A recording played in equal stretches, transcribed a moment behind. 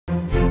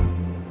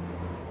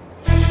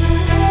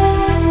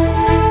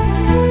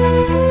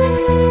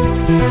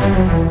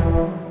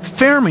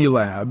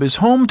Fermilab is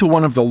home to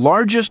one of the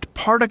largest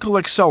particle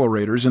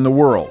accelerators in the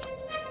world.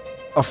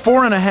 A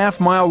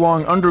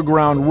 4.5-mile-long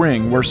underground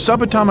ring where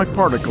subatomic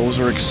particles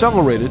are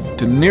accelerated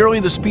to nearly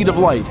the speed of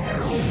light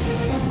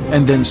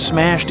and then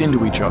smashed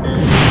into each other.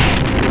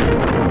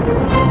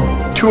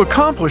 To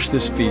accomplish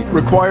this feat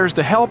requires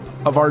the help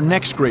of our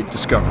next great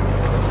discovery,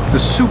 the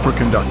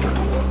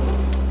superconductor.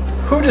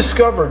 Who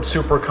discovered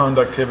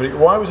superconductivity?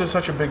 Why was it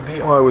such a big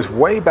deal? Well, it was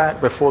way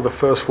back before the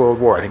First World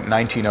War, I think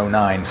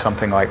 1909,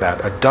 something like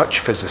that. A Dutch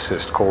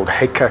physicist called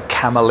Heike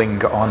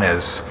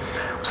Kamerlingh-Onnes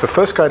was the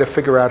first guy to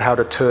figure out how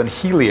to turn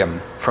helium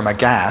from a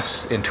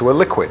gas into a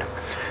liquid.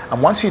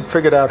 And once he'd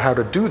figured out how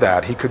to do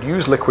that, he could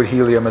use liquid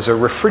helium as a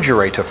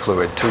refrigerator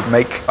fluid to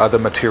make other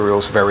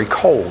materials very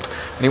cold.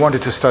 And he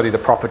wanted to study the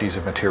properties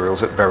of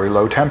materials at very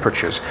low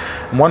temperatures.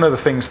 And one of the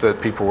things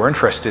that people were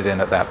interested in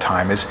at that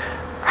time is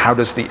how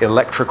does the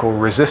electrical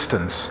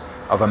resistance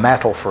of a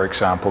metal, for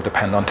example,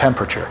 depend on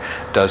temperature?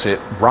 Does it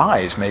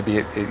rise? Maybe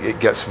it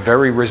gets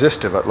very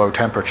resistive at low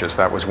temperatures.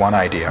 That was one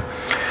idea.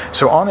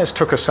 So Onnes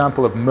took a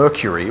sample of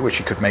mercury, which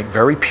he could make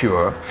very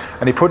pure,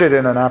 and he put it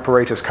in an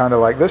apparatus kind of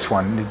like this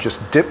one. He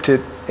just dipped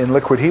it in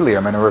liquid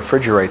helium in a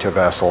refrigerator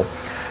vessel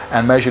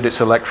and measured its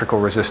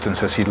electrical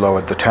resistance as he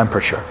lowered the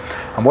temperature.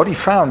 And what he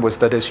found was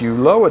that as you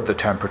lowered the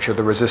temperature,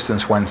 the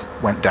resistance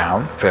went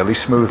down fairly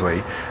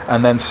smoothly,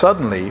 and then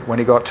suddenly, when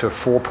he got to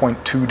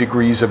 4.2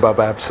 degrees above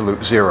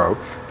absolute zero,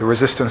 the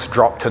resistance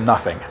dropped to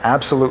nothing,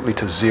 absolutely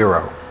to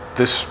zero.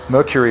 This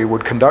mercury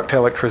would conduct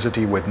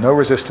electricity with no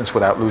resistance,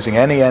 without losing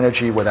any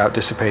energy, without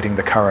dissipating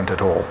the current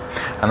at all.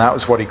 And that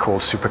was what he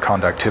called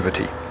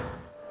superconductivity.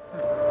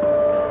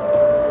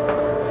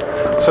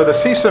 So to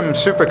see some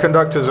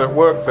superconductors at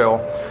work,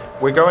 Bill,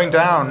 we're going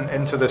down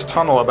into this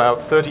tunnel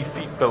about 30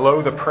 feet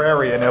below the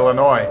prairie in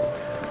Illinois.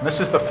 And this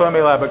is the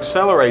Fermilab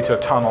accelerator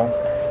tunnel.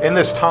 In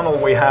this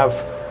tunnel we have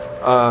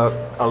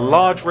a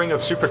large ring of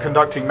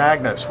superconducting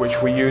magnets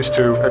which we use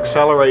to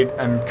accelerate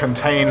and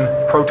contain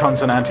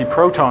protons and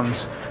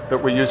antiprotons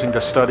that we're using to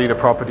study the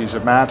properties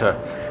of matter.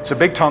 It's a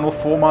big tunnel,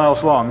 4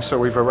 miles long, so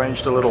we've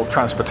arranged a little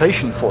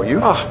transportation for you.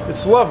 Oh,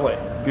 it's lovely.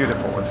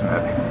 Beautiful, isn't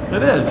it?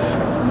 It is.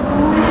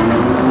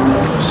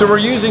 So we're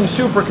using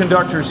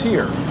superconductors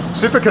here.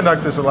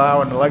 Superconductors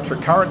allow an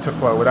electric current to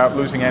flow without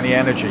losing any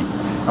energy.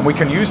 And we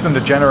can use them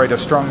to generate a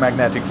strong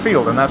magnetic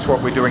field, and that's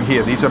what we're doing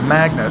here. These are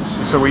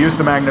magnets, so we use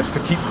the magnets to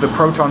keep the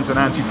protons and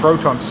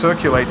antiprotons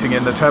circulating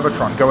in the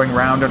tevatron, going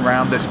round and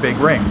round this big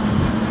ring.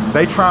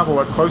 They travel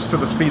at close to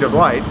the speed of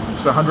light.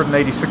 It's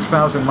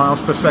 186,000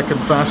 miles per second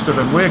faster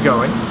than we're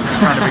going.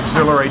 Kind of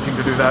exhilarating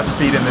to do that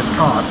speed in this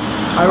car.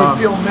 I would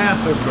feel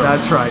massive, though.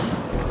 That's right.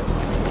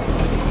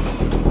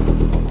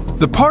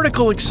 The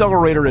particle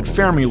accelerator at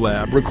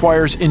Fermilab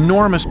requires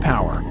enormous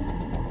power.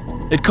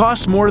 It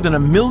costs more than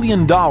 $1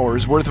 million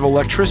worth of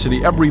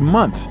electricity every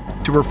month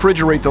to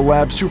refrigerate the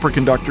lab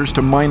superconductors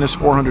to minus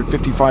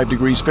 455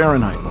 degrees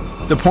Fahrenheit,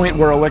 the point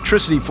where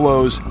electricity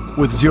flows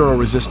with zero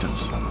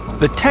resistance.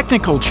 The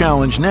technical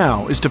challenge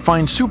now is to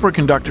find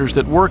superconductors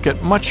that work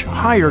at much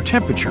higher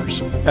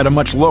temperatures at a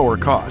much lower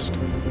cost.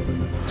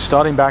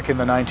 Starting back in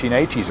the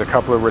 1980s, a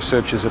couple of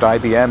researchers at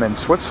IBM in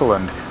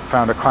Switzerland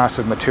found a class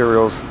of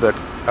materials that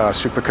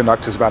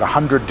superconductors about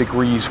 100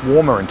 degrees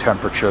warmer in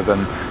temperature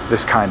than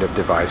this kind of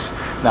device.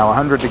 Now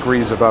 100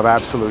 degrees above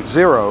absolute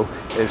zero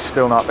is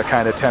still not the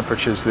kind of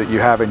temperatures that you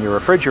have in your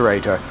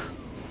refrigerator.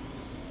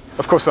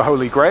 Of course, the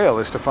holy grail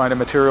is to find a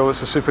material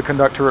that's a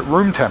superconductor at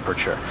room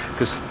temperature,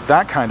 because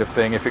that kind of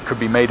thing, if it could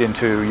be made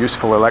into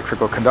useful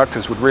electrical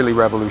conductors, would really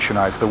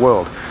revolutionize the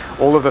world.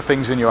 All of the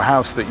things in your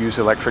house that use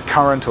electric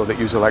current or that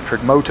use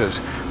electric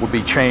motors would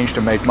be changed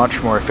and made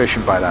much more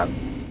efficient by that.